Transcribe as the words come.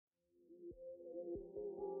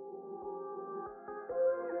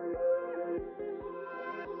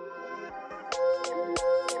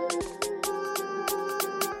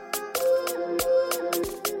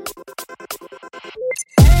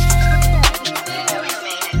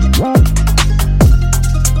Okay,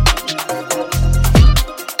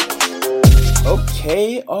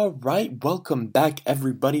 alright, welcome back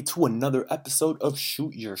everybody to another episode of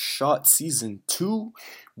Shoot Your Shot Season 2.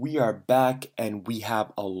 We are back and we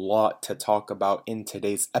have a lot to talk about in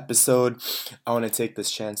today's episode. I want to take this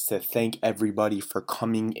chance to thank everybody for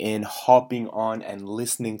coming in, hopping on and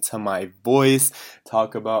listening to my voice,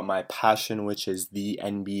 talk about my passion, which is the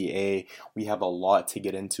NBA. We have a lot to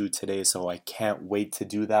get into today, so I can't wait to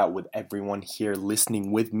do that with everyone here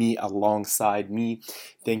listening with me, alongside me.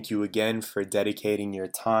 Thank you again for dedicating your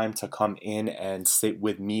time to come in and sit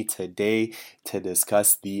with me today to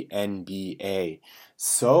discuss the NBA.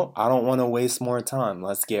 So, I don't want to waste more time.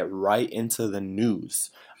 Let's get right into the news.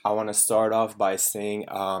 I want to start off by saying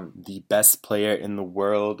the best player in the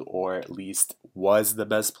world, or at least was the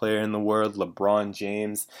best player in the world, LeBron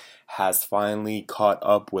James, has finally caught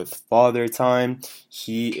up with Father Time.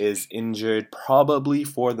 He is injured probably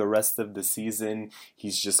for the rest of the season.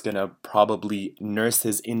 He's just going to probably nurse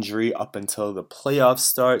his injury up until the playoffs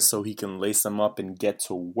start so he can lace him up and get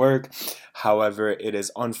to work. However, it is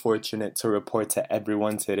unfortunate to report to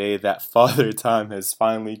everyone today that Father Time has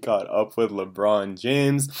finally caught up with LeBron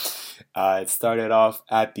James. It started off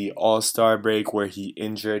at the All-Star break where he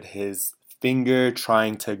injured his finger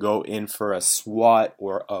trying to go in for a swat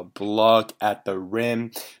or a block at the rim,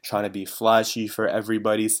 trying to be flashy for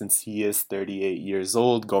everybody since he is 38 years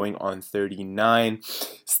old, going on 39,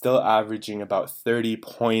 still averaging about 30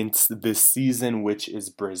 points this season, which is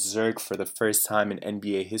berserk. For the first time in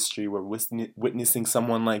NBA history, we're witnessing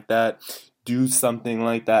someone like that do something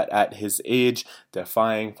like that at his age,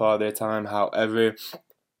 defying Father Time. However,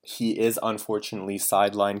 he is unfortunately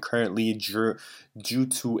sidelined currently due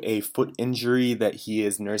to a foot injury that he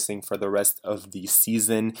is nursing for the rest of the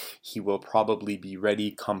season. He will probably be ready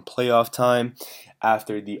come playoff time.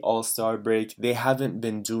 After the All-Star break, they haven't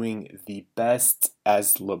been doing the best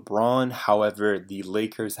as LeBron. However, the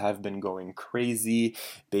Lakers have been going crazy.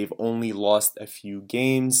 They've only lost a few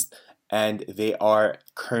games, and they are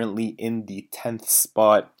currently in the 10th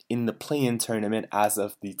spot in the play-in tournament as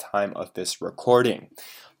of the time of this recording.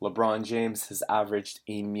 LeBron James has averaged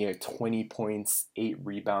a mere 20 points, 8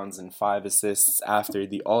 rebounds, and 5 assists after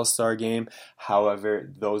the All-Star game.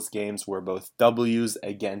 However, those games were both W's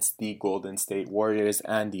against the Golden State Warriors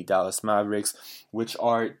and the Dallas Mavericks, which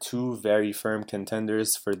are two very firm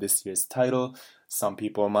contenders for this year's title. Some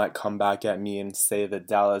people might come back at me and say that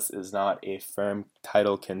Dallas is not a firm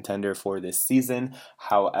title contender for this season.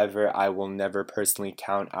 However, I will never personally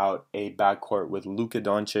count out a backcourt with Luka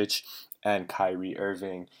Doncic and Kyrie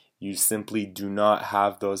Irving. You simply do not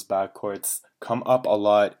have those backcourts come up a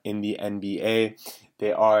lot in the NBA.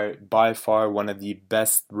 They are by far one of the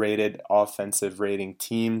best rated offensive rating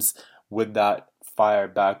teams with that fire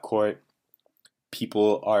backcourt.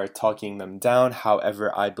 People are talking them down.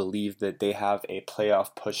 However, I believe that they have a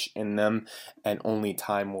playoff push in them, and only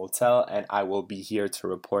time will tell, and I will be here to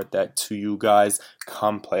report that to you guys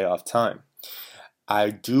come playoff time. I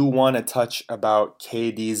do want to touch about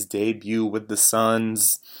KD's debut with the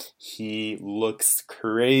Suns. He looks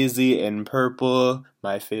crazy in purple,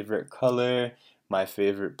 my favorite color, my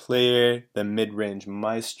favorite player, the mid-range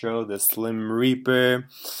maestro, the Slim Reaper.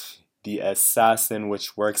 The assassin,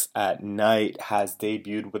 which works at night, has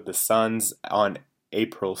debuted with the Suns on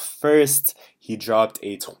April 1st. He dropped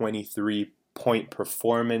a 23-point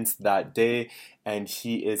performance that day, and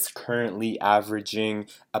he is currently averaging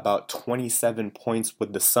about 27 points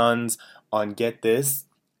with the Suns on, get this,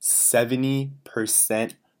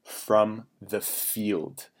 70% from the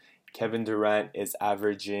field. Kevin Durant is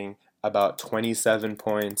averaging about 27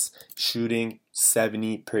 points, shooting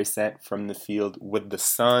 70% from the field with the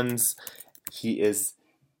Suns. He is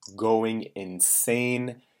going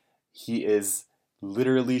insane. He is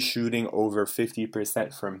literally shooting over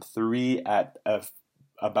 50% from 3 at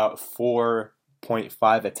about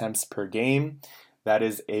 4.5 attempts per game. That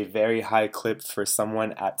is a very high clip for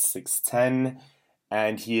someone at 6'10",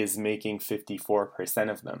 and he is making 54%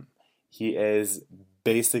 of them. He is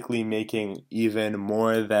basically making even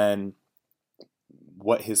more than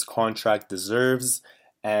what his contract deserves,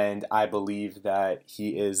 and I believe that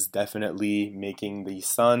he is definitely making the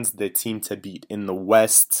Suns the team to beat in the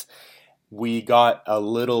West. We got a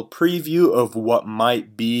little preview of what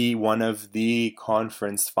might be one of the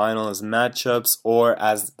conference finals matchups, or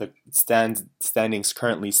as the standings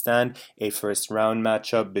currently stand, a first round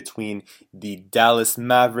matchup between the Dallas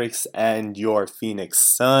Mavericks and your Phoenix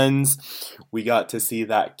Suns. We got to see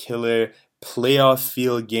that killer playoff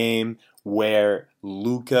feel game where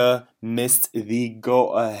Luka missed the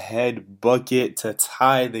go-ahead bucket to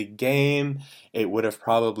tie the game. It would have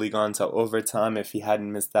probably gone to overtime if he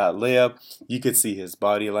hadn't missed that layup. You could see his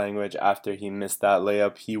body language after he missed that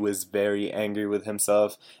layup. He was very angry with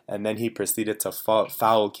himself, and then he proceeded to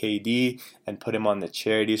foul KD and put him on the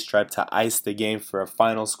charity stripe to ice the game for a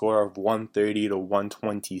final score of 130 to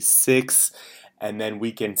 126. And then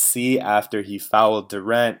we can see after he fouled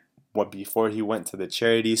Durant, before he went to the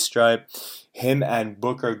charity stripe, him and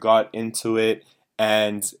Booker got into it,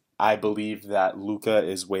 and I believe that Luka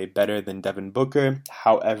is way better than Devin Booker.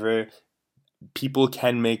 However, people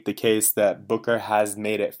can make the case that Booker has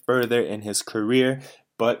made it further in his career,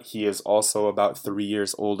 but he is also about 3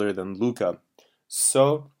 years older than Luka.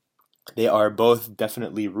 So they are both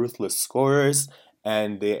definitely ruthless scorers,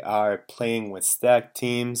 and they are playing with stacked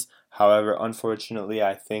teams. However, unfortunately,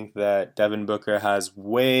 I think that Devin Booker has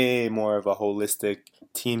way more of a holistic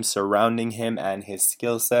team surrounding him and his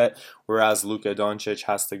skill set, whereas Luka Doncic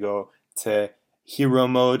has to go to hero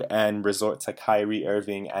mode and resort to Kyrie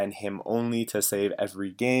Irving and him only to save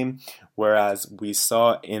every game. Whereas we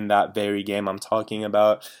saw in that very game I'm talking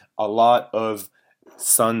about a lot of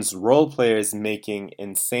Suns role players making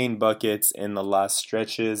insane buckets in the last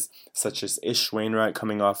stretches, such as Ish Wainwright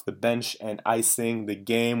coming off the bench and icing the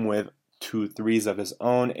game with 2 threes of his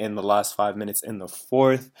own in the last 5 minutes in the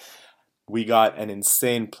fourth. We got an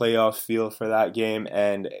insane playoff feel for that game,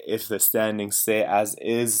 and if the standings stay as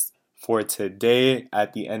is for today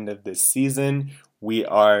at the end of this season, we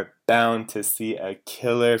are bound to see a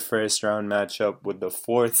killer first round matchup with the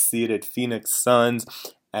 4th seeded Phoenix Suns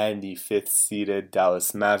and the 5th seeded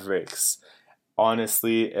Dallas Mavericks.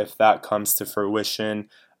 Honestly, if that comes to fruition,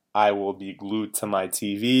 I will be glued to my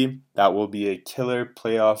TV. That will be a killer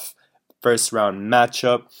playoff first round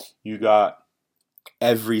matchup. You got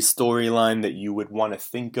every storyline that you would want to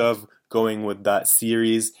think of going with that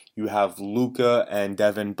series. You have Luka and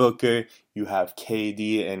Devin Booker, you have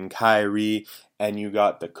KD and Kyrie, and you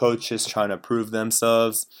got the coaches trying to prove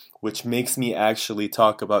themselves, which makes me actually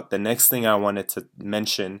talk about the next thing I wanted to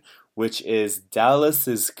mention, which is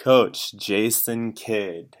Dallas's coach, Jason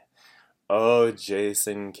Kidd. Oh,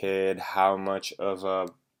 Jason Kidd, how much of a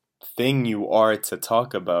thing you are to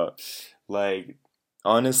talk about. Like,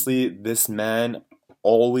 honestly, this man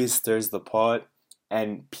always stirs the pot,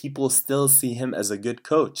 and people still see him as a good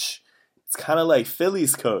coach. It's kind of like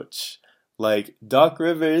Philly's coach. Like, Doc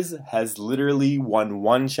Rivers has literally won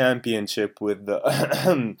 1 championship with the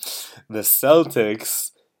the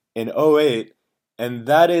Celtics in '08, and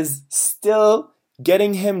that is still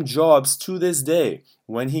getting him jobs to this day.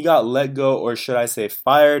 When he got let go, or should I say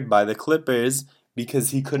fired, by the Clippers because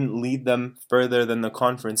he couldn't lead them further than the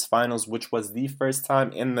conference finals, which was the first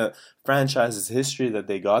time in the franchise's history that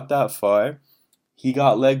they got that far, he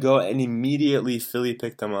got let go, and immediately Philly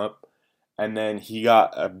picked him up. And then he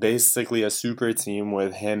got basically a super team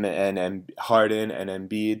with him and Harden and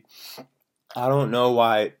Embiid. I don't know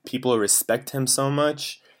why people respect him so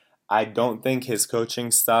much. I don't think his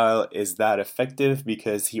coaching style is that effective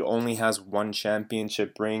because he only has 1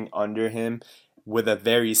 championship ring under him with a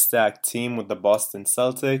very stacked team with the Boston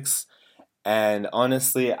Celtics. And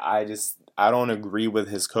honestly, I don't agree with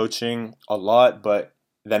his coaching a lot, but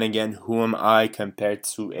then again, who am I compared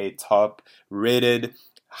to a top rated,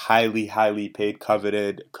 highly paid,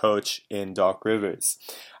 coveted coach in Doc Rivers?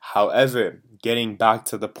 However, getting back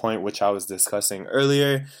to the point which I was discussing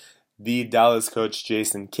earlier, the Dallas coach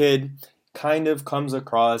Jason Kidd kind of comes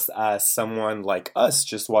across as someone like us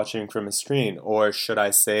just watching from a screen, or should I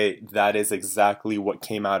say that is exactly what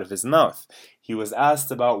came out of his mouth. He was asked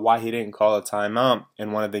about why he didn't call a timeout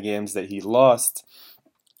in one of the games that he lost,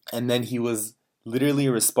 and then he was literally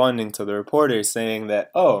responding to the reporter saying that,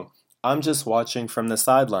 "Oh, I'm just watching from the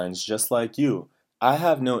sidelines just like you. I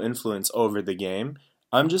have no influence over the game.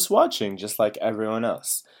 I'm just watching just like everyone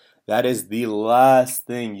else." That is the last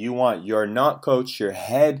thing you want your not coach, your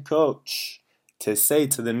head coach, to say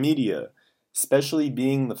to the media, especially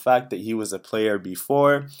being the fact that he was a player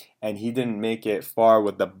before and he didn't make it far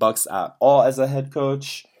with the Bucks at all as a head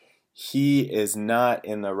coach. He is not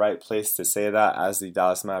in the right place to say that as the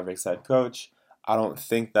Dallas Mavericks head coach. I don't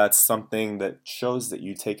think that's something that shows that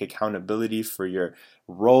you take accountability for your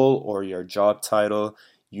role or your job title.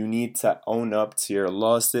 You need to own up to your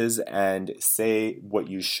losses and say what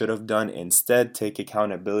you should have done instead. Take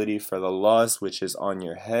accountability for the loss, which is on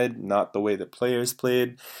your head, not the way the players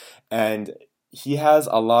played. And he has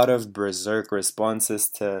a lot of berserk responses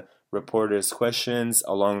to reporters' questions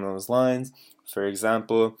along those lines. For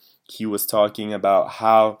example, he was talking about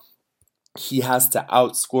how he has to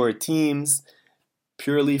outscore teams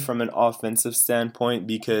purely from an offensive standpoint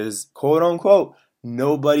because, quote unquote,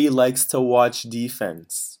 nobody likes to watch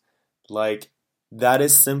defense. Like, that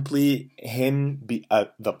is simply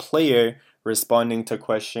the player responding to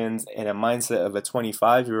questions in a mindset of a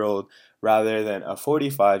 25-year-old rather than a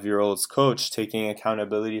 45-year-old's coach taking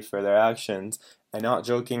accountability for their actions and not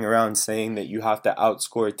joking around saying that you have to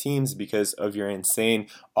outscore teams because of your insane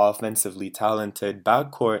offensively talented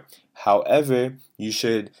backcourt. However, you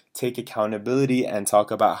should take accountability and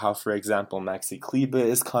talk about how, for example, Maxi Kleba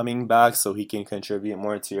is coming back so he can contribute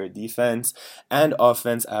more to your defense and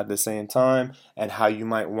offense at the same time, and how you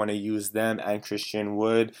might want to use them and Christian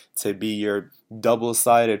Wood to be your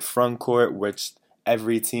double-sided front court, which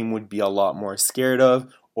every team would be a lot more scared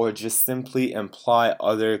of, or just simply imply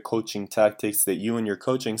other coaching tactics that you and your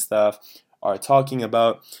coaching staff are talking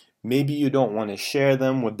about. Maybe you don't want to share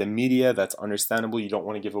them with the media. That's understandable. You don't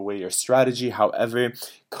want to give away your strategy. However,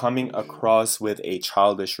 coming across with a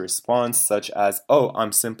childish response such as, "Oh,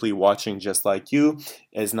 I'm simply watching just like you,"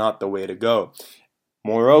 is not the way to go.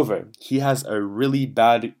 Moreover, he has a really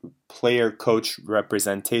bad player-coach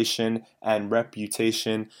representation and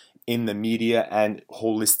reputation in the media and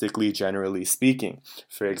holistically, generally speaking.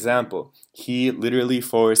 For example, he literally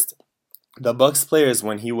forced the Bucks players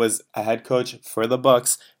when he was a head coach for the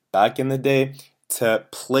Bucks back in the day to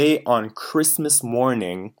play on Christmas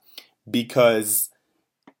morning because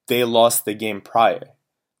they lost the game prior.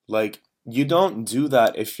 Like, you don't do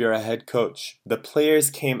that if you're a head coach. The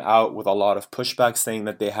players came out with a lot of pushback saying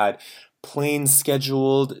that they had planes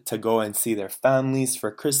scheduled to go and see their families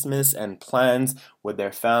for Christmas and plans with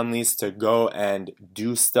their families to go and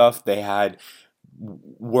do stuff they had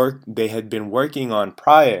been working on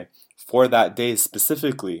prior for that day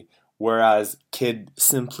specifically. Whereas Kidd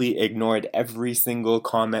simply ignored every single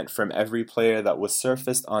comment from every player that was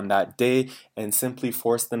surfaced on that day and simply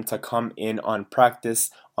forced them to come in on practice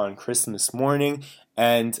on Christmas morning.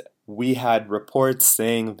 And we had reports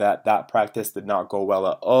saying that that practice did not go well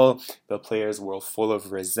at all. The players were full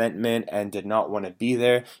of resentment and did not want to be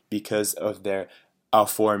there because of their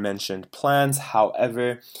aforementioned plans.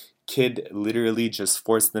 However, Kidd literally just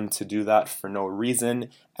forced them to do that for no reason,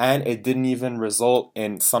 and it didn't even result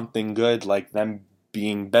in something good like them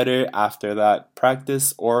being better after that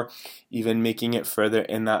practice or even making it further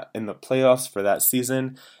in the playoffs for that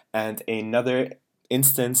season. And another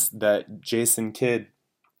instance that Jason Kidd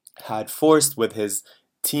had forced with his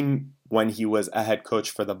team when he was a head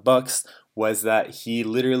coach for the Bucks was that he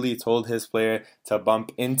literally told his player to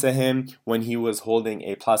bump into him when he was holding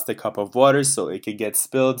a plastic cup of water so it could get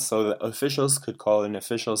spilled so the officials could call an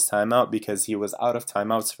official's timeout because he was out of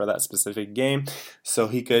timeouts for that specific game, so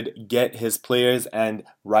he could get his players and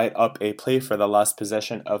write up a play for the last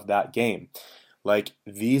possession of that game. Like,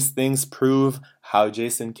 these things prove how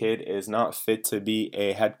Jason Kidd is not fit to be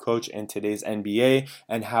a head coach in today's NBA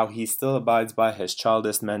and how he still abides by his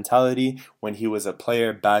childish mentality when he was a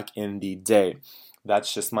player back in the day.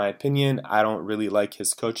 That's just my opinion. I don't really like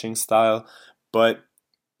his coaching style, but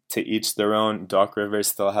to each their own. Doc Rivers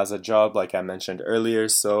still has a job, like I mentioned earlier,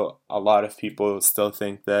 so a lot of people still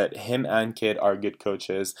think that him and Kidd are good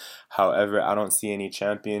coaches. However, I don't see any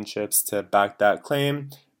championships to back that claim,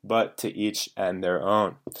 but to each and their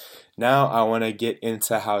own. Now I want to get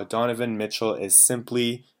into how Donovan Mitchell is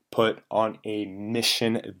simply put on a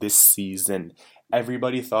mission this season.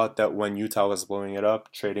 Everybody thought that when Utah was blowing it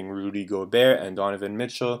up, trading Rudy Gobert and Donovan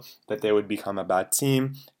Mitchell, that they would become a bad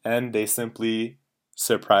team, and they simply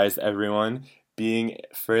surprised everyone, being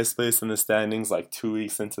first place in the standings like 2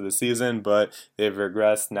 weeks into the season, but they've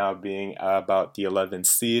regressed, now being about the 11th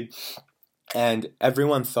seed. And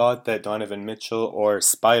everyone thought that Donovan Mitchell, or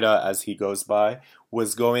Spida as he goes by,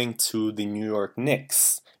 was going to the New York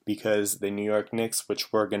Knicks, because the New York Knicks,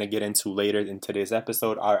 which we're going to get into later in today's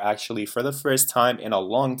episode, are actually, for the first time in a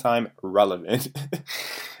long time, relevant.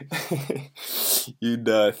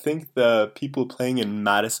 You'd think the people playing in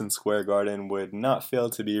Madison Square Garden would not fail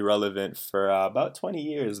to be relevant for about 20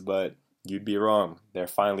 years, but you'd be wrong. They're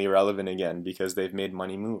finally relevant again because they've made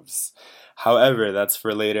money moves. However, that's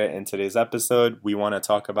for later in today's episode. We want to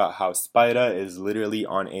talk about how Spida is literally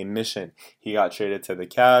on a mission. He got traded to the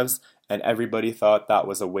Cavs, and everybody thought that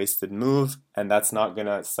was a wasted move, and that's not going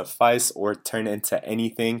to suffice or turn into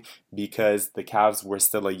anything because the Cavs were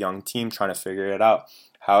still a young team trying to figure it out.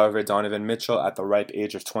 However, Donovan Mitchell, at the ripe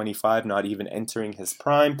age of 25, not even entering his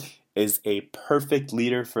prime, is a perfect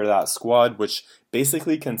leader for that squad, which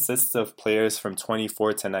basically consists of players from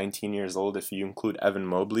 24 to 19 years old if you include Evan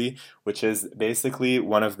Mobley, which is basically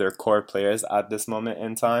one of their core players at this moment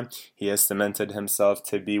in time. He has cemented himself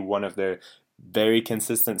to be one of their very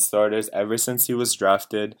consistent starters ever since he was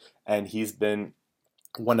drafted, and he's been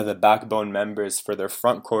one of the backbone members for their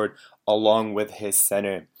front court along with his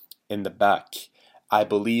center in the back. I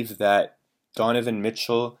believe that Donovan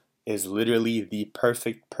Mitchell is literally the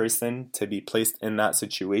perfect person to be placed in that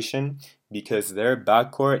situation because their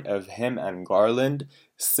backcourt of him and Garland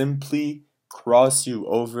simply cross you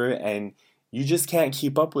over and you just can't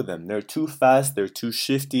keep up with them. They're too fast, they're too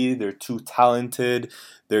shifty, they're too talented.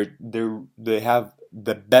 They have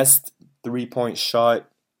the best three-point shot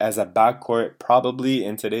as a backcourt probably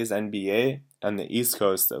in today's NBA on the East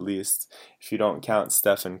Coast at least. If you don't count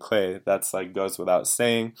Steph and Clay, that's like goes without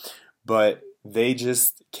saying. But they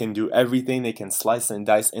just can do everything. They can slice and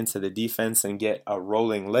dice into the defense and get a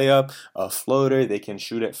rolling layup, a floater. They can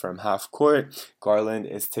shoot it from half court. Garland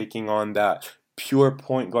is taking on that pure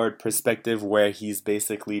point guard perspective where he's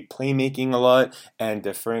basically playmaking a lot and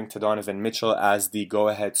deferring to Donovan Mitchell as the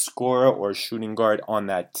go-ahead scorer or shooting guard on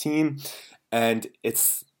that team. And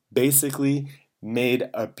it's basically made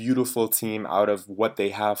a beautiful team out of what they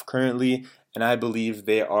have currently. And I believe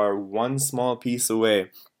they are one small piece away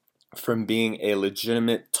from being a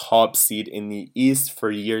legitimate top seed in the East for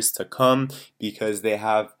years to come because they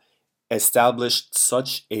have established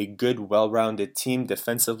such a good, well-rounded team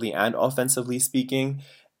defensively and offensively speaking.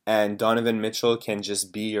 And Donovan Mitchell can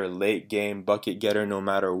just be your late game bucket getter no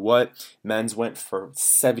matter what. Men's went for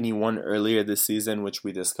 71 earlier this season, which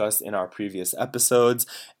we discussed in our previous episodes.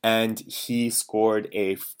 And he scored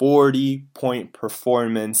a 40-point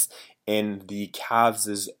performance in the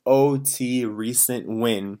Cavs' OT recent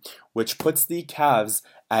win, which puts the Cavs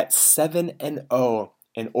at 7-0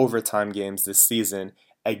 in overtime games this season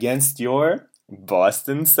against your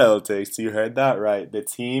Boston Celtics. You heard that right. The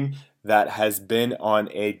team that has been on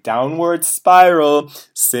a downward spiral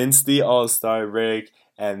since the All-Star break,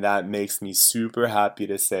 and that makes me super happy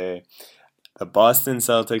to say the Boston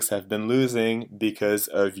Celtics have been losing because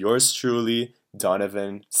of yours truly,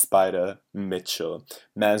 Donovan Spider Mitchell.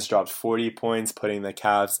 Man's dropped 40 points, putting the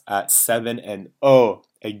Cavs at 7-0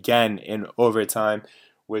 again in overtime,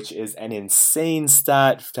 which is an insane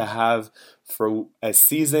stat to have for a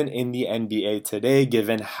season in the NBA today,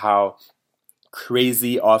 given how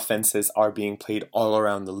crazy offenses are being played all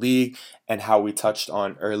around the league and how we touched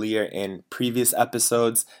on earlier in previous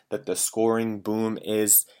episodes that the scoring boom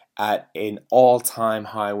is at an all-time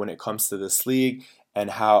high when it comes to this league,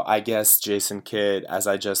 and how I guess Jason Kidd, as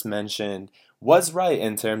I just mentioned, was right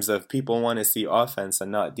in terms of people want to see offense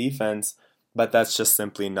and not defense, but that's just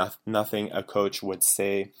simply nothing a coach would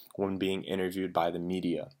say when being interviewed by the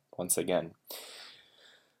media, once again.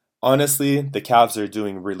 Honestly, the Cavs are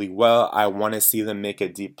doing really well. I want to see them make a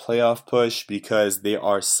deep playoff push because they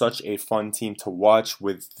are such a fun team to watch,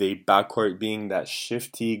 with the backcourt being that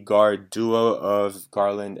shifty guard duo of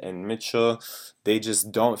Garland and Mitchell. They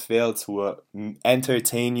just don't fail to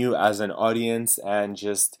entertain you as an audience and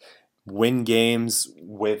just win games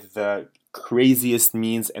with the craziest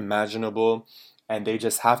means imaginable. And they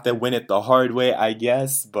just have to win it the hard way, I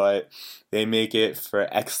guess, but they make it for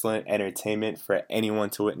excellent entertainment for anyone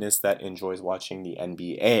to witness that enjoys watching the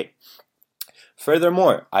NBA.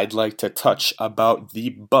 Furthermore, I'd like to touch about the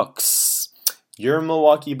Bucks. Your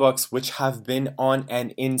Milwaukee Bucks, which have been on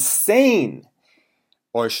an insane,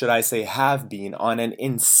 or should I say have been on an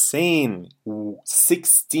insane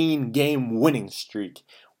 16-game winning streak,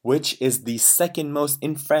 which is the second most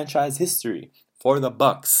in franchise history for the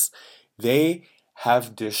Bucks. They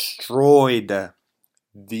have destroyed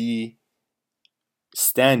the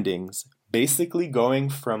standings, basically going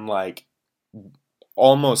from like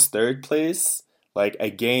almost third place, like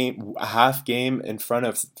a half game in front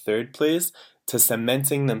of third place, to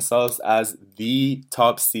cementing themselves as the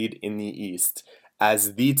top seed in the East,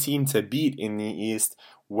 as the team to beat in the East,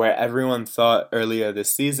 where everyone thought earlier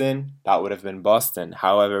this season that would have been Boston.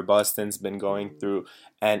 However, Boston's been going through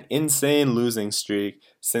an insane losing streak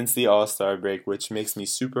since the All-Star break, which makes me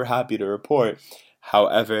super happy to report.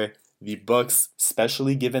 However, the Bucks,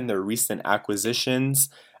 especially given their recent acquisitions,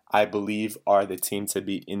 I believe are the team to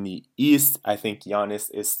beat in the East. I think Giannis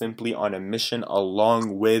is simply on a mission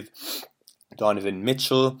along with Donovan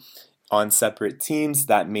Mitchell on separate teams.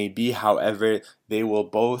 That may be, however, they will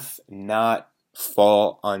both not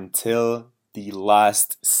fall until the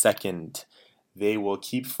last second. They will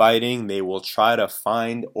keep fighting. They will try to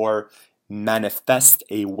find or manifest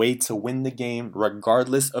a way to win the game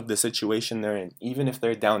regardless of the situation they're in. Even if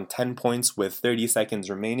they're down 10 points with 30 seconds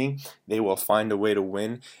remaining, they will find a way to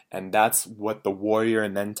win. And that's what the warrior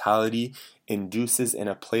mentality induces in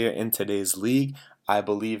a player in today's league. I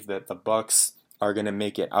believe that the Bucks are going to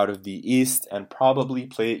make it out of the East and probably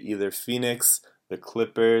play either Phoenix, the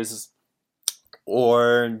Clippers,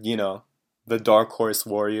 or, the dark horse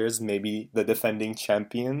Warriors, maybe the defending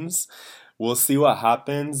champions. We'll see what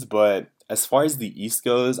happens, but as far as the East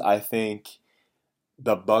goes, I think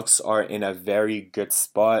the Bucks are in a very good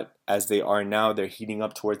spot as they are now. They're heating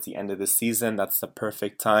up towards the end of the season. That's the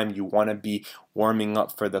perfect time. You want to be warming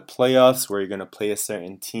up for the playoffs where you're going to play a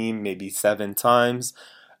certain team maybe 7 times,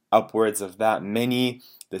 upwards of that many.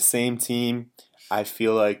 The same team. I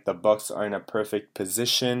feel like the Bucks are in a perfect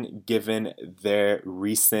position given their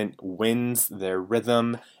recent wins, their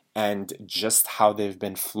rhythm, and just how they've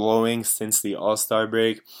been flowing since the All-Star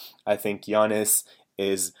break. I think Giannis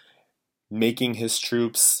is making his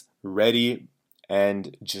troops ready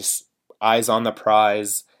and just eyes on the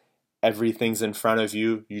prize. Everything's in front of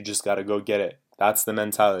you. You just got to go get it. That's the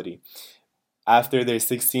mentality. After their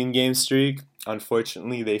 16 game streak,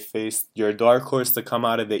 unfortunately, they faced your dark horse to come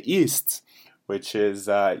out of the East, which is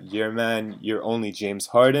your man, your only James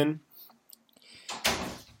Harden,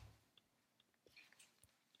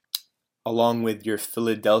 along with your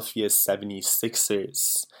Philadelphia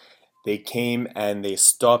 76ers. They came and they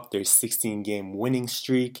stopped their 16 game winning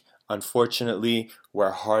streak, unfortunately,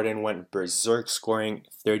 where Harden went berserk, scoring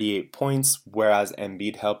 38 points, whereas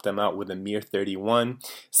Embiid helped them out with a mere 31,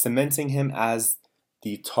 cementing him as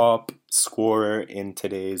the top scorer in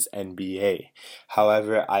today's NBA.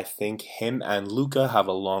 However, I think him and Luka have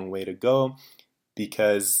a long way to go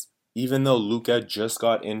because even though Luka just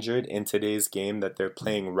got injured in today's game that they're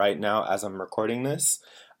playing right now as I'm recording this,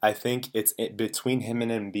 I think it's between him and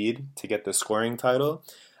Embiid to get the scoring title.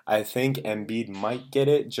 I think Embiid might get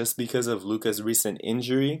it just because of Luka's recent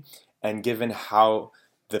injury and given how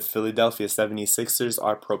the Philadelphia 76ers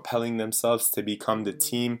are propelling themselves to become the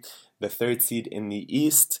third seed in the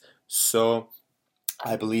East. So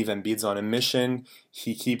I believe Embiid's on a mission.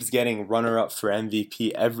 He keeps getting runner-up for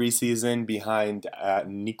MVP every season behind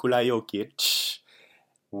Nikola Jokic,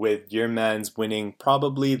 with your man's winning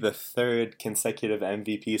probably the third consecutive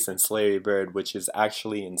MVP since Larry Bird, which is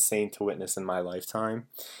actually insane to witness in my lifetime.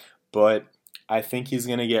 But I think he's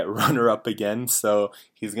going to get runner-up again, so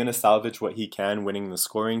he's going to salvage what he can, winning the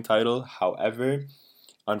scoring title. However,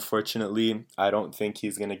 unfortunately, I don't think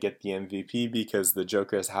he's going to get the MVP because the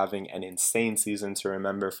Joker is having an insane season to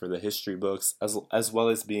remember for the history books, as well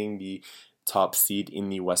as being the top seed in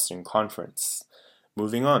the Western Conference.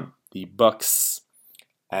 Moving on, the Bucks.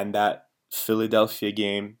 And that Philadelphia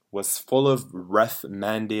game was full of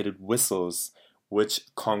ref-mandated whistles, which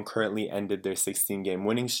concurrently ended their 16-game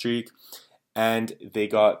winning streak. And they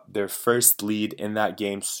got their first lead in that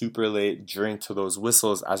game super late during to those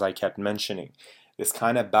whistles, as I kept mentioning. This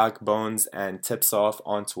kind of backbones and tips off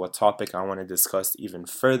onto a topic I want to discuss even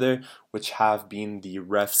further, which have been the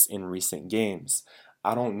refs in recent games.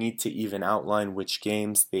 I don't need to even outline which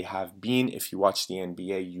games they have been. If you watch the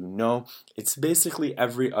NBA, you know. It's basically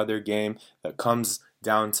every other game that comes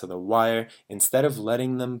down to the wire. Instead of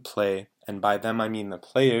letting them play, and by them I mean the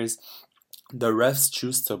players, the refs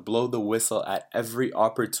choose to blow the whistle at every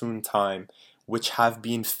opportune time, which have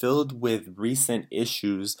been filled with recent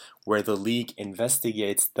issues where the league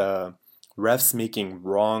investigates the refs making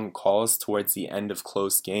wrong calls towards the end of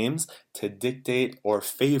close games to dictate or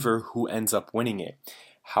favor who ends up winning it.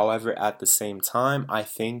 However, at the same time, I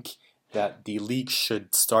think that the league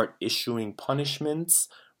should start issuing punishments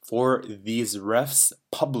for these refs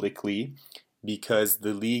publicly because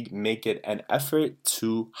the league make it an effort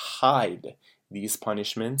to hide these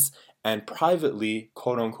punishments and privately,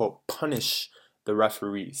 quote unquote, punish the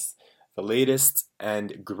referees. The latest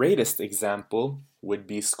and greatest example would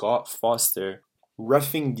be Scott Foster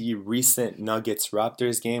reffing the recent Nuggets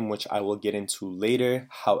Raptors game, which I will get into later.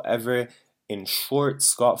 However, in short,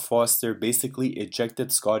 Scott Foster basically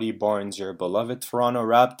ejected Scottie Barnes, your beloved Toronto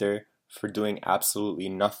Raptor, for doing absolutely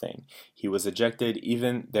nothing. He was ejected.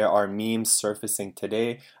 Even there are memes surfacing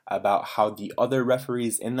today about how the other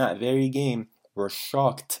referees in that very game were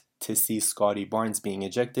shocked to see Scottie Barnes being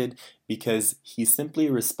ejected because he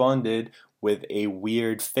simply responded with a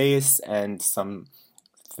weird face and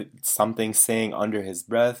something saying under his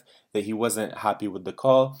breath that he wasn't happy with the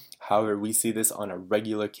call. However, we see this on a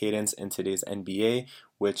regular cadence in today's NBA,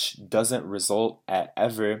 which doesn't result at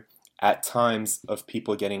times of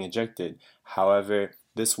people getting ejected. However,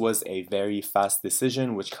 this was a very fast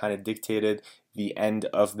decision which kind of dictated the end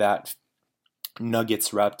of that Nuggets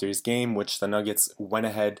Raptors game, which the Nuggets went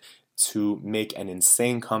ahead to make an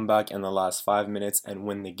insane comeback in the last 5 minutes and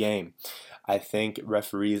win the game. I think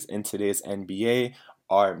referees in today's NBA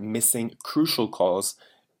are missing crucial calls.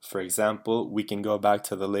 For example, we can go back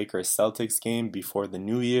to the Lakers Celtics game before the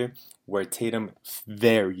new year where Tatum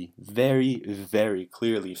very, very, very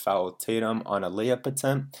clearly fouled Tatum on a layup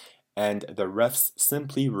attempt, and the refs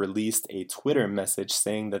simply released a Twitter message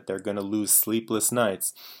saying that they're going to lose sleepless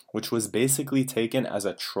nights, which was basically taken as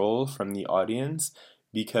a troll from the audience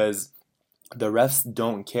because the refs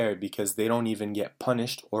don't care because they don't even get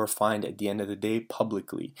punished or fined at the end of the day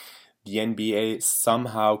publicly. The NBA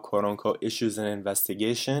somehow, quote unquote, issues an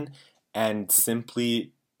investigation and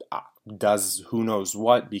simply does who knows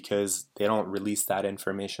what because they don't release that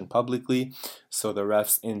information publicly. So the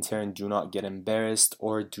refs in turn do not get embarrassed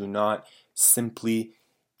or do not simply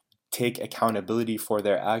take accountability for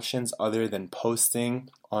their actions other than posting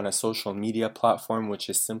on a social media platform, which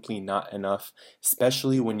is simply not enough,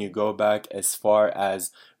 especially when you go back as far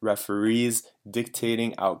as referees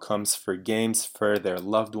dictating outcomes for games for their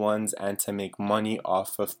loved ones and to make money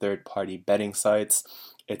off of third-party betting sites.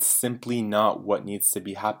 It's simply not what needs to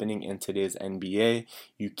be happening in today's NBA.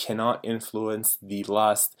 You cannot influence the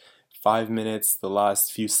last 5 minutes, the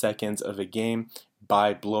last few seconds of a game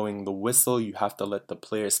by blowing the whistle. You have to let the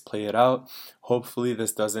players play it out. Hopefully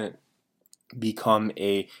this doesn't become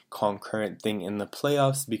a concurrent thing in the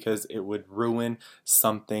playoffs because it would ruin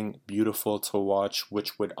something beautiful to watch,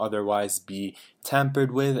 which would otherwise be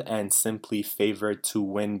tampered with and simply favored to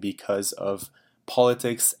win because of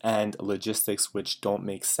politics and logistics which don't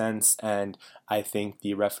make sense. And I think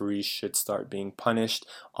the referees should start being punished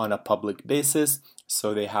on a public basis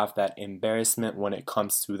so they have that embarrassment when it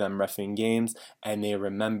comes to them reffing games and they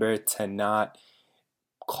remember to not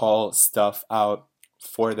call stuff out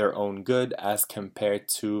for their own good as compared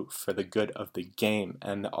to for the good of the game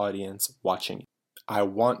and the audience watching. I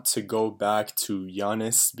want to go back to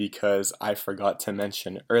Giannis because I forgot to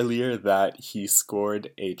mention earlier that he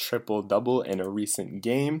scored a triple-double in a recent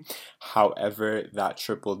game. However, that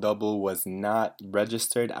triple-double was not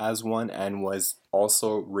registered as one and was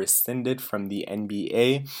also rescinded from the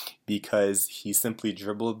NBA because he simply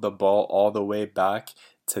dribbled the ball all the way back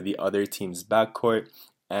to the other team's backcourt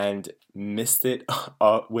and missed it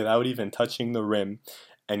without even touching the rim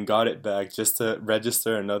and got it back just to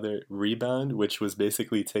register another rebound, which was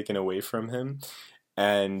basically taken away from him,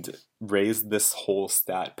 and raised this whole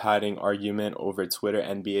stat padding argument over Twitter.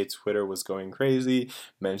 NBA Twitter was going crazy,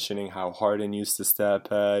 mentioning how Harden used to stat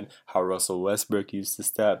pad, how Russell Westbrook used to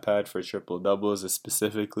stat pad for triple doubles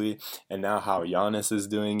specifically, and now how Giannis is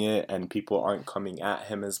doing it, and people aren't coming at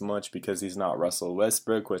him as much because he's not Russell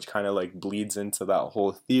Westbrook, which kind of like bleeds into that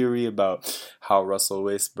whole theory about how Russell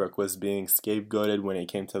Westbrook was being scapegoated when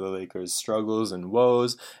it came to the Lakers' struggles and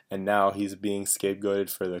woes, and now he's being scapegoated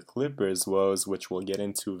for the Clippers' woes, which we'll get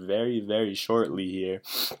into very shortly here.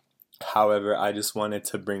 However, I just wanted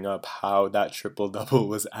to bring up how that triple-double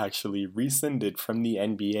was actually rescinded from the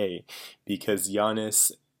NBA because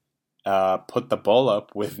Giannis put the ball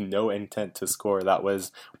up with no intent to score. That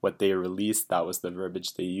was what they released. That was the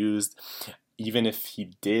verbiage they used. Even if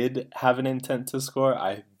he did have an intent to score,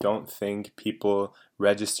 I don't think people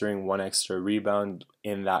registering one extra rebound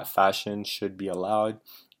in that fashion should be allowed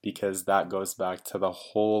because that goes back to the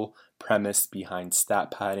whole premise behind stat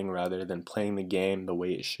padding rather than playing the game the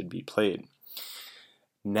way it should be played.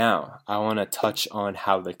 Now, I want to touch on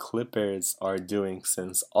how the Clippers are doing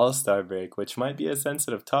since All-Star break, which might be a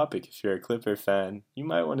sensitive topic if you're a Clipper fan. You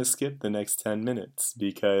might want to skip the next 10 minutes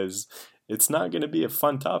because it's not going to be a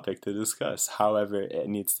fun topic to discuss. However, it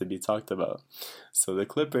needs to be talked about. So the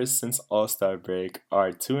Clippers since All-Star break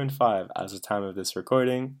are 2-5 as of the time of this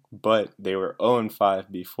recording, but they were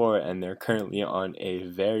 0-5 before, and they're currently on a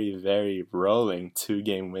very rolling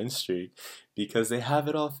 2-game win streak because they have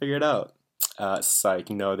it all figured out. Psych,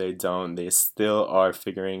 no they don't. They still are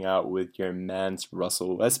figuring out with your man's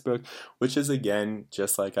Russell Westbrook, which is again,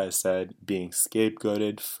 just like I said, being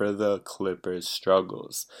scapegoated for the Clippers'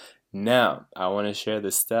 struggles. Now, I want to share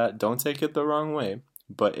this stat. Don't take it the wrong way,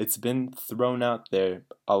 but it's been thrown out there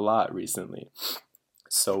a lot recently.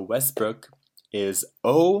 So Westbrook is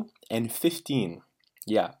 0-15.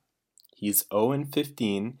 Yeah, he's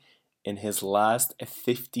 0-15 in his last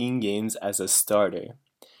 15 games as a starter.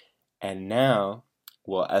 And now,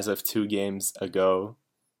 well, as of 2 games ago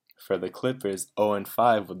for the Clippers,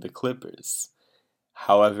 0-5 with the Clippers.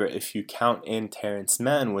 However, if you count in Terrence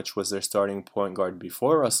Mann, which was their starting point guard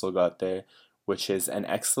before Russell got there, which is an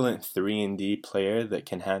excellent 3-and-D player that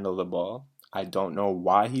can handle the ball. I don't know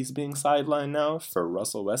why he's being sidelined now for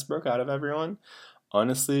Russell Westbrook out of everyone.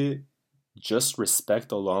 Honestly, just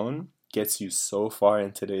respect alone gets you so far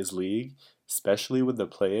in today's league, especially with the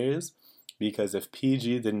players, because if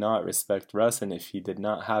PG did not respect Russ and if he did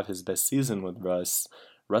not have his best season with Russ,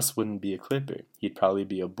 Russ wouldn't be a Clipper. He'd probably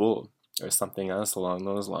be a Bull or something else along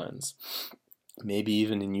those lines. Maybe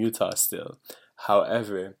even in Utah still.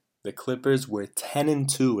 However, The Clippers were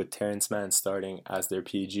 10-2 with Terrence Mann starting as their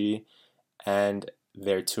PG, and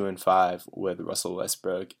they're 2-5 with Russell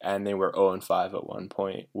Westbrook, and they were 0-5 at one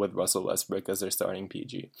point with Russell Westbrook as their starting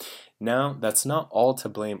PG. Now, that's not all to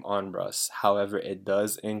blame on Russ. However, it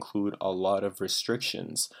does include a lot of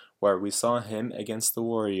restrictions, where we saw him against the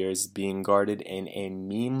Warriors being guarded in a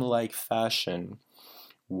meme-like fashion,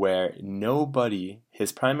 where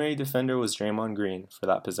his primary defender was Draymond Green for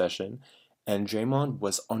that possession, and Draymond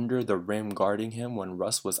was under the rim guarding him when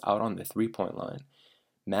Russ was out on the three-point line.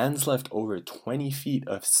 Man's left over 20 feet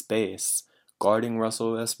of space guarding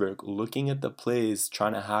Russell Westbrook, looking at the plays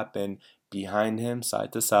trying to happen behind him,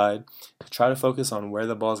 side to side, to try to focus on where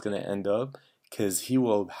the ball's going to end up, because he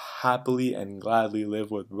will happily and gladly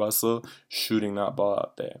live with Russell shooting that ball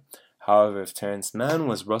out there. However, if Terrence Mann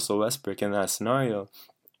was Russell Westbrook in that scenario,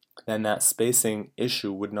 then that spacing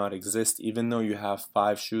issue would not exist. Even though you have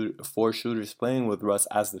four shooters playing with Russ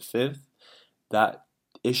as the fifth, that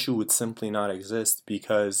issue would simply not exist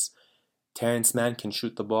because Terrence Mann can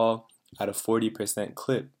shoot the ball at a 40%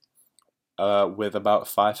 clip with about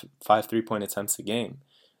five 3-point attempts a game.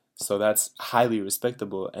 So that's highly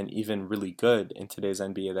respectable and even really good in today's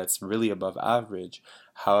NBA. That's really above average.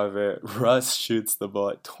 However, Russ shoots the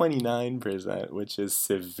ball at 29%, which is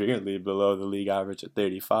severely below the league average at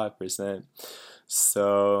 35%.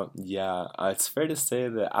 So, yeah, it's fair to say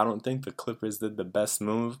that I don't think the Clippers did the best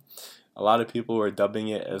move. A lot of people were dubbing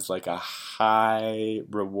it as like a high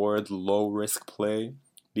reward, low risk play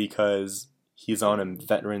because he's on a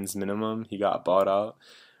veteran's minimum. He got bought out.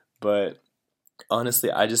 But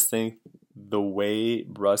honestly, I just think the way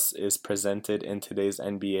Russ is presented in today's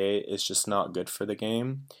NBA is just not good for the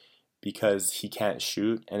game because he can't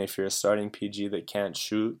shoot. And if you're a starting PG that can't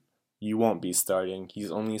shoot, you won't be starting.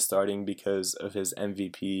 He's only starting because of his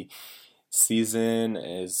MVP season,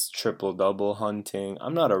 is triple-double hunting.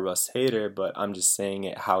 I'm not a Russ hater, but I'm just saying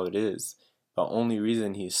it how it is. The only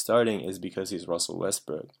reason he's starting is because he's Russell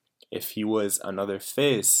Westbrook. If he was another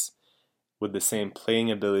face with the same playing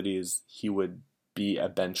abilities, he would be a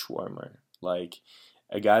bench warmer. Like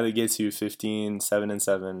a guy that gets you 15,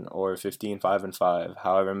 7-7 or 15, 5-5,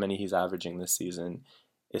 however many he's averaging this season,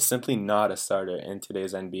 is simply not a starter in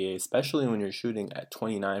today's NBA, especially when you're shooting at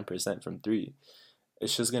 29% from three.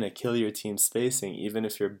 It's just going to kill your team's spacing. Even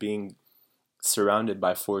if you're being surrounded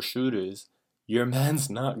by four shooters, your man's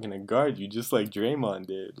not going to guard you just like Draymond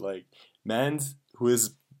did. Like, man's, who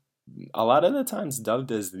is a lot of the times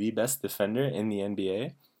dubbed as the best defender in the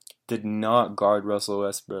NBA, did not guard Russell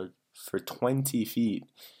Westbrook for 20 feet.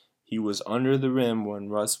 He was under the rim when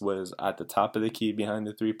Russ was at the top of the key behind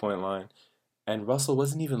the three-point line. And Russell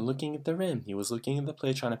wasn't even looking at the rim. He was looking at the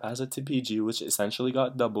play, trying to pass it to PG, which essentially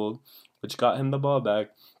got doubled, which got him the ball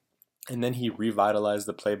back. And then he revitalized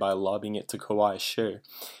the play by lobbing it to Kawhi, sure.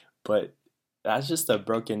 But that's just a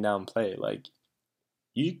broken down play. Like,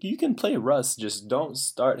 you can play Russ, just don't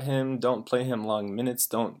start him, don't play him long minutes,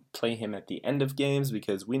 don't play him at the end of games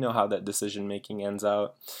because we know how that decision making ends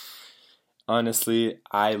out. Honestly,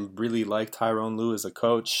 I really like Tyronn Lue as a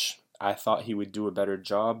coach. I thought he would do a better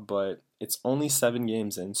job, but it's only 7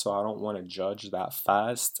 games in, so I don't want to judge that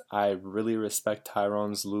fast. I really respect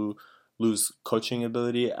Lue's coaching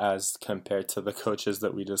ability as compared to the coaches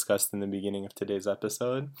that we discussed in the beginning of today's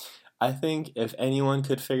episode. I think if anyone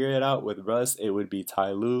could figure it out with Russ, it would be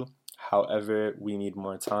Ty Lue. However, we need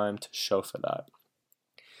more time to show for that.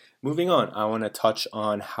 Moving on, I want to touch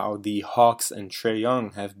on how the Hawks and Trae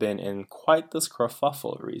Young have been in quite this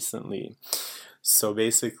kerfuffle recently. So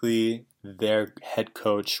basically, their head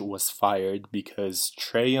coach was fired because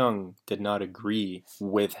Trae Young did not agree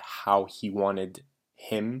with how he wanted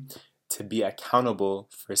him to be accountable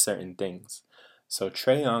for certain things. So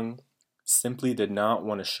Trae Young simply did not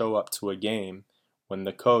want to show up to a game when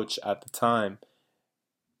the coach at the time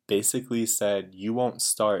basically said, you won't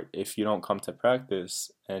start if you don't come to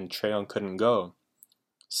practice, and Trae Young couldn't go.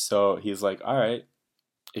 So he's like, all right,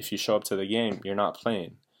 if you show up to the game, you're not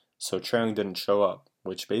playing. So Trae Young didn't show up,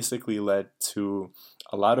 which basically led to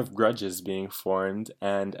a lot of grudges being formed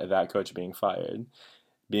and that coach being fired,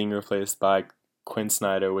 being replaced by Quinn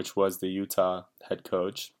Snyder, which was the Utah head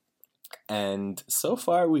coach. And so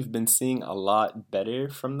far, we've been seeing a lot better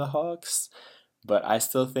from the Hawks, but I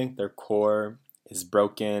still think their core is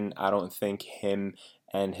broken. I don't think him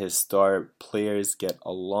and his star players get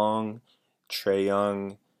along. Trae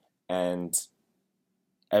Young and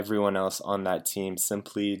everyone else on that team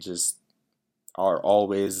simply just are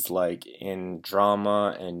always like in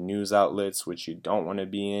drama and news outlets, which you don't want to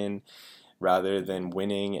be in. Rather than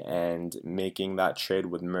winning and making that trade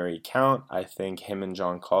with Murray count, I think him and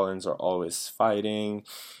John Collins are always fighting.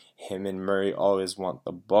 Him and Murray always want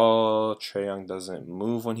the ball. Trae Young doesn't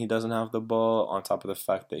move when he doesn't have the ball, on top of the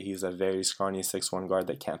fact that he's a very scrawny 6'1" guard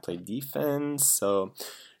that can't play defense. So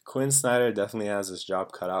Quinn Snyder definitely has his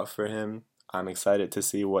job cut out for him. I'm excited to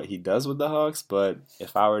see what he does with the Hawks, but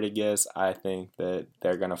if I were to guess, I think that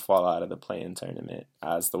they're going to fall out of the play-in tournament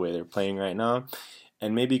as the way they're playing right now.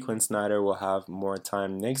 And maybe Quinn Snyder will have more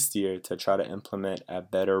time next year to try to implement a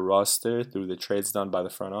better roster through the trades done by the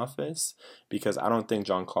front office, because I don't think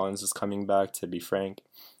John Collins is coming back, to be frank.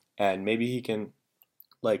 And maybe he can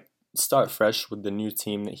like start fresh with the new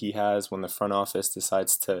team that he has when the front office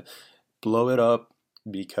decides to blow it up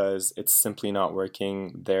because it's simply not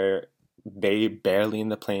working. They barely in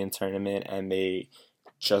the play-in tournament, and they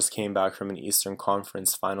just came back from an Eastern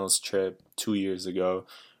Conference Finals trip 2 years ago,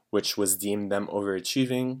 which was deemed them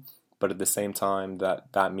overachieving. But at the same time,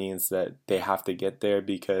 that means that they have to get there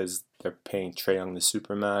because they're paying Trae Young the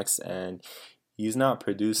supermax, and he's not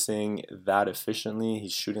producing that efficiently.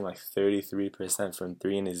 He's shooting like 33% from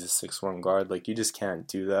three, and he's a 6'1" guard. Like, you just can't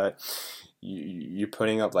do that. You're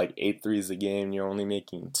putting up like 8 threes a game. You're only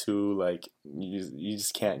making two. Like, you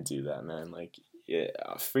just can't do that, man. Like, yeah,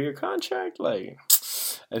 for your contract, like,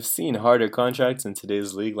 I've seen harder contracts in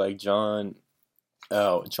today's league, like John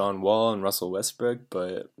Wall and Russell Westbrook,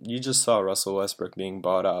 but you just saw Russell Westbrook being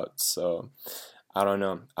bought out, so I don't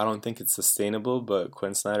know. I don't think it's sustainable, but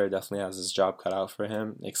Quinn Snyder definitely has his job cut out for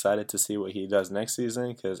him. Excited to see what he does next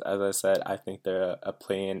season because, as I said, I think they're a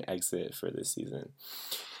play-in exit for this season.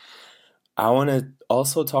 I want to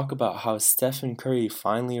also talk about how Stephen Curry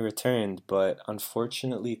finally returned, but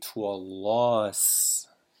unfortunately to a loss.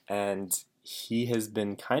 And he has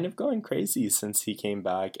been kind of going crazy since he came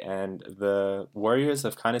back, and the Warriors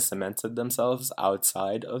have kind of cemented themselves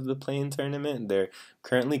outside of the play-in tournament. They're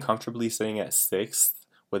currently comfortably sitting at sixth,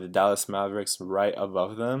 with the Dallas Mavericks right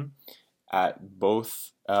above them at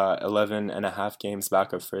both 11 and a half games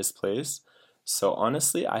back of first place. So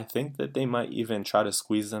honestly, I think that they might even try to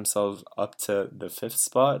squeeze themselves up to the fifth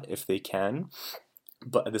spot if they can.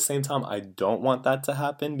 But at the same time, I don't want that to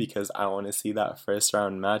happen because I want to see that first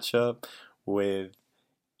round matchup with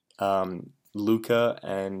Luka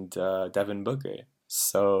and Devin Booker.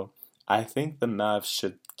 So I think the Mavs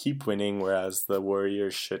should keep winning, whereas the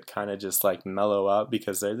Warriors should kind of just like mellow out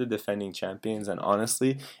because they're the defending champions. And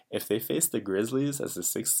honestly, if they face the Grizzlies as the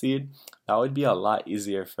sixth seed, that would be a lot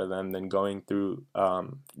easier for them than going through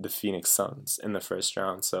the Phoenix Suns in the first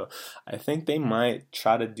round. So I think they might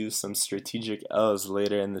try to do some strategic L's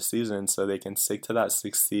later in the season so they can stick to that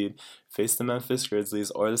sixth seed, face the Memphis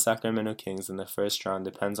Grizzlies or the Sacramento Kings in the first round.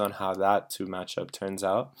 Depends on how that two matchup turns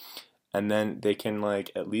out, and then they can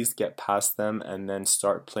like at least get past them and then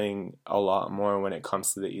start playing a lot more when it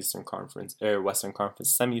comes to the Eastern Conference or Western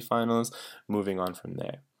Conference semifinals, moving on from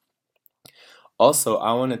there. Also,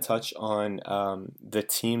 I want to touch on the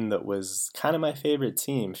team that was kind of my favorite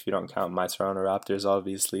team, if you don't count my Toronto Raptors,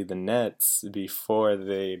 obviously, the Nets, before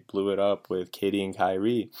they blew it up with KD and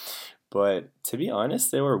Kyrie. But to be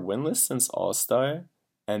honest, they were winless since All-Star,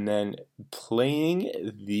 and then playing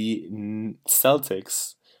the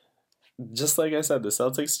Celtics, just like I said, the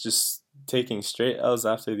Celtics just taking straight L's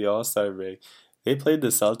after the All-Star break. They played the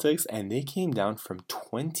Celtics and they came down from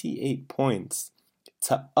 28 points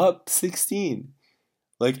to up 16.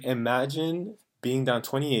 Like, imagine being down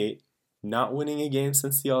 28, not winning a game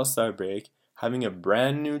since the All-Star break, having a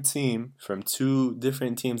brand new team from two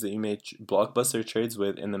different teams that you made blockbuster trades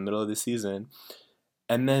with in the middle of the season,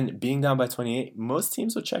 and then being down by 28. Most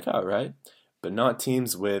teams would check out, right? But not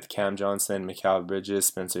teams with Cam Johnson, Mikal Bridges,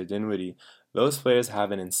 Spencer Dinwiddie. Those players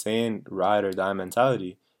have an insane ride or die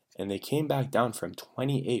mentality, and they came back down from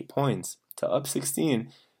 28 points to up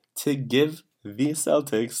 16 to give the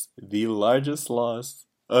Celtics the largest loss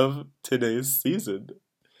of today's season.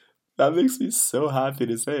 That makes me so happy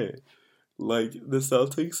to say. Like, the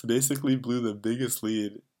Celtics basically blew the biggest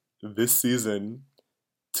lead this season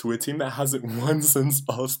to a team that hasn't won since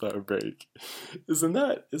All-Star break. Isn't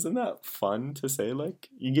that fun to say? Like,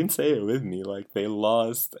 you can say it with me. Like, they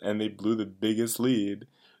lost and they blew the biggest lead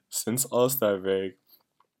since All-Star break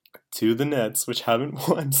to the Nets, which haven't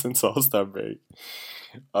won since All-Star break.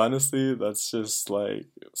 Honestly, that's just like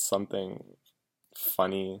something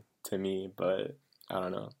funny to me, but I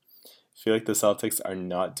don't know. I feel like the Celtics are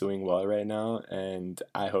not doing well right now, and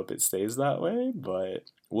I hope it stays that way,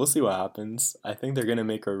 but we'll see what happens. I think they're going to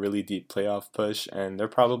make a really deep playoff push, and they're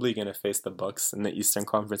probably going to face the Bucks in the Eastern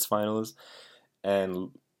Conference Finals, and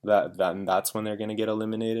that's when they're going to get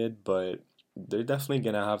eliminated, but they're definitely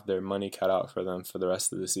going to have their money cut out for them for the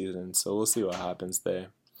rest of the season, so we'll see what happens there.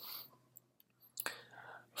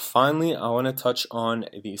 Finally, I want to touch on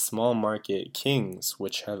the small market Kings,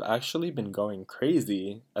 which have actually been going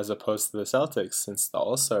crazy as opposed to the Celtics since the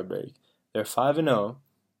All-Star break. They're 5-0.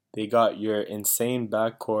 They got your insane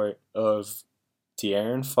backcourt of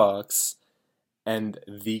De'Aaron Fox and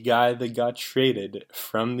the guy that got traded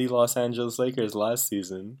from the Los Angeles Lakers last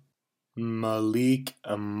season, Malik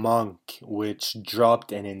Monk, which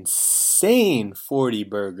dropped an insane 40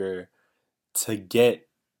 burger to get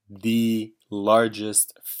the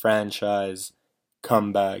largest franchise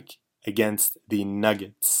comeback against the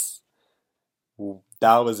Nuggets.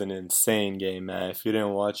 That was an insane game, man. If you didn't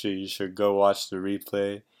watch it, you should go watch the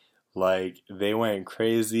replay. Like, they went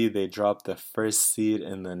crazy. They dropped the first seed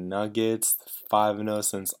in the Nuggets, 5-0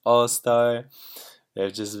 since All-Star.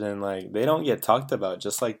 They've just been like, they don't get talked about,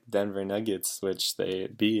 just like Denver Nuggets, which they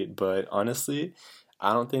beat. But honestly,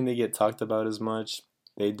 I don't think they get talked about as much.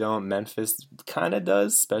 They don't. Memphis kind of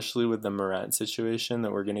does, especially with the Morant situation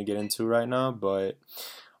that we're going to get into right now. But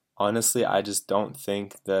honestly, I just don't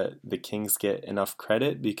think that the Kings get enough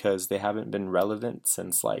credit because they haven't been relevant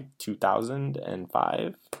since like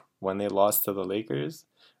 2005 when they lost to the Lakers,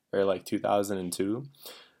 or like 2002.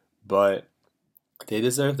 But they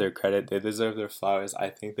deserve their credit. They deserve their flowers. I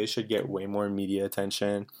think they should get way more media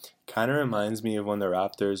attention. Kind of reminds me of when the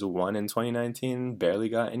Raptors won in 2019, barely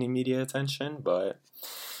got any media attention, but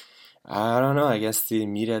I don't know. I guess the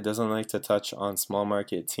media doesn't like to touch on small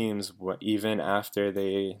market teams even after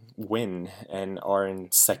they win and are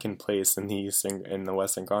in second place in the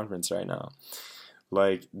Western Conference right now.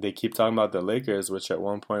 Like, they keep talking about the Lakers, which at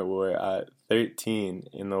one point were at 13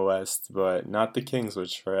 in the West, but not the Kings,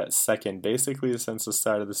 which were at second basically since the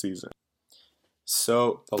start of the season.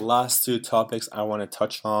 So, the last two topics I want to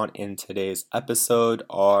touch on in today's episode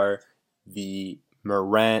are the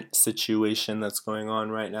Morant situation that's going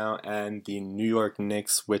on right now and the New York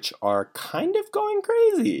Knicks, which are kind of going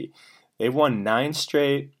crazy. They've won 9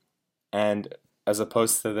 straight, and as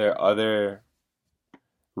opposed to their other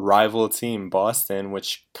rival team, Boston,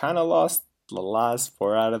 which kind of lost the last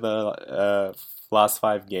 4 out of the last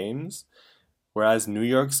 5 games. Whereas New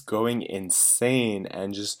York's going insane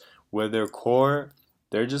and just with their core,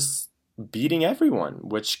 they're just beating everyone,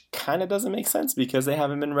 which kind of doesn't make sense because they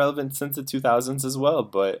haven't been relevant since the 2000s as well.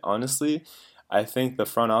 But honestly, I think the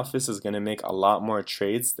front office is going to make a lot more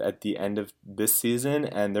trades at the end of this season,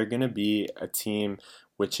 and they're going to be a team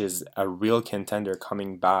which is a real contender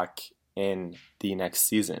coming back in the next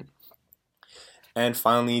season. And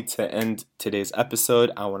finally, to end today's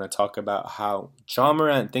episode, I want to talk about how Ja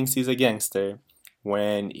Morant thinks he's a gangster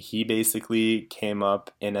when he basically came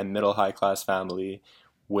up in a middle high class family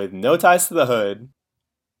with no ties to the hood,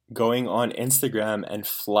 going on Instagram and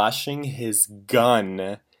flashing his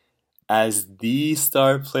gun as the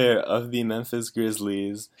star player of the Memphis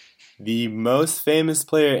Grizzlies, the most famous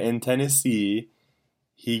player in Tennessee.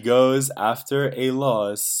 He goes after a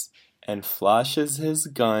loss and flashes his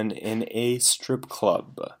gun in a strip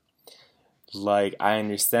club. Like, I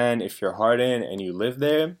understand if you're Harden and you live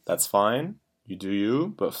there, that's fine. You do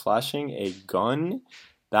you. But flashing a gun,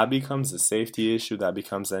 that becomes a safety issue. That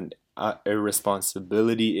becomes an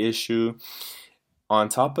irresponsibility issue. On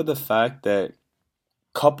top of the fact that,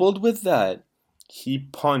 coupled with that, he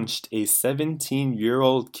punched a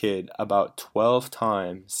 17-year-old kid about 12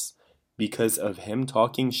 times because of him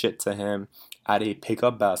talking shit to him at a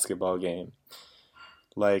pickup basketball game.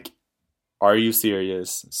 Like, are you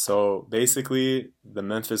serious? So basically, the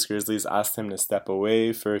Memphis Grizzlies asked him to step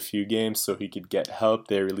away for a few games so he could get help.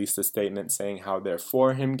 They released a statement saying how they're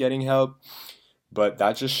for him getting help. But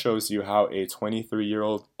that just shows you how a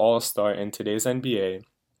 23-year-old all-star in today's NBA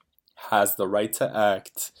has the right to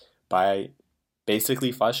act by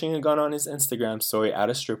basically flashing a gun on his Instagram story at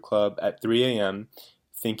a strip club at 3 a.m.,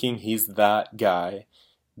 thinking he's that guy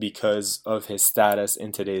because of his status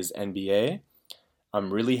in today's NBA.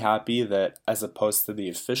 I'm really happy that as opposed to the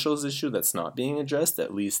officials issue that's not being addressed,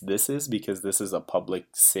 at least this is, because this is a public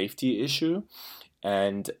safety issue.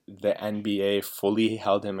 And the NBA fully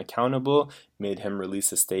held him accountable, made him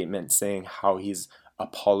release a statement saying how he's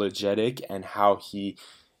apologetic and how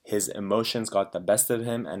his emotions got the best of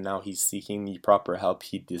him, and now he's seeking the proper help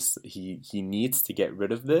he needs to get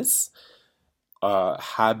rid of this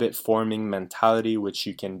habit forming mentality, which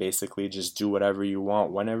you can basically just do whatever you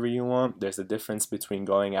want whenever you want. There's a difference between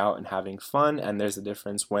going out and having fun, and there's a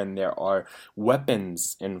difference when there are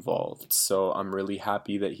weapons involved. So I'm really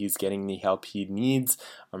happy that he's getting the help he needs.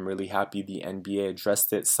 I'm really happy the NBA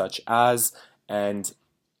addressed it and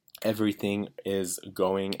everything is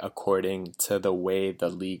going according to the way the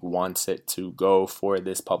league wants it to go for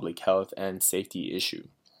this public health and safety issue.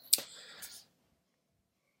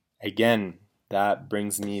 Again, that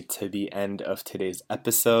brings me to the end of today's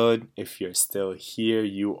episode. If you're still here,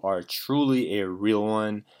 you are truly a real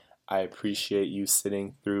one. I appreciate you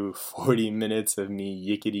sitting through 40 minutes of me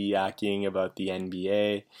yickety yakking about the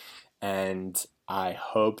NBA, and I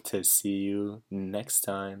hope to see you next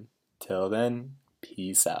time. Till then,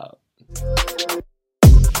 peace out.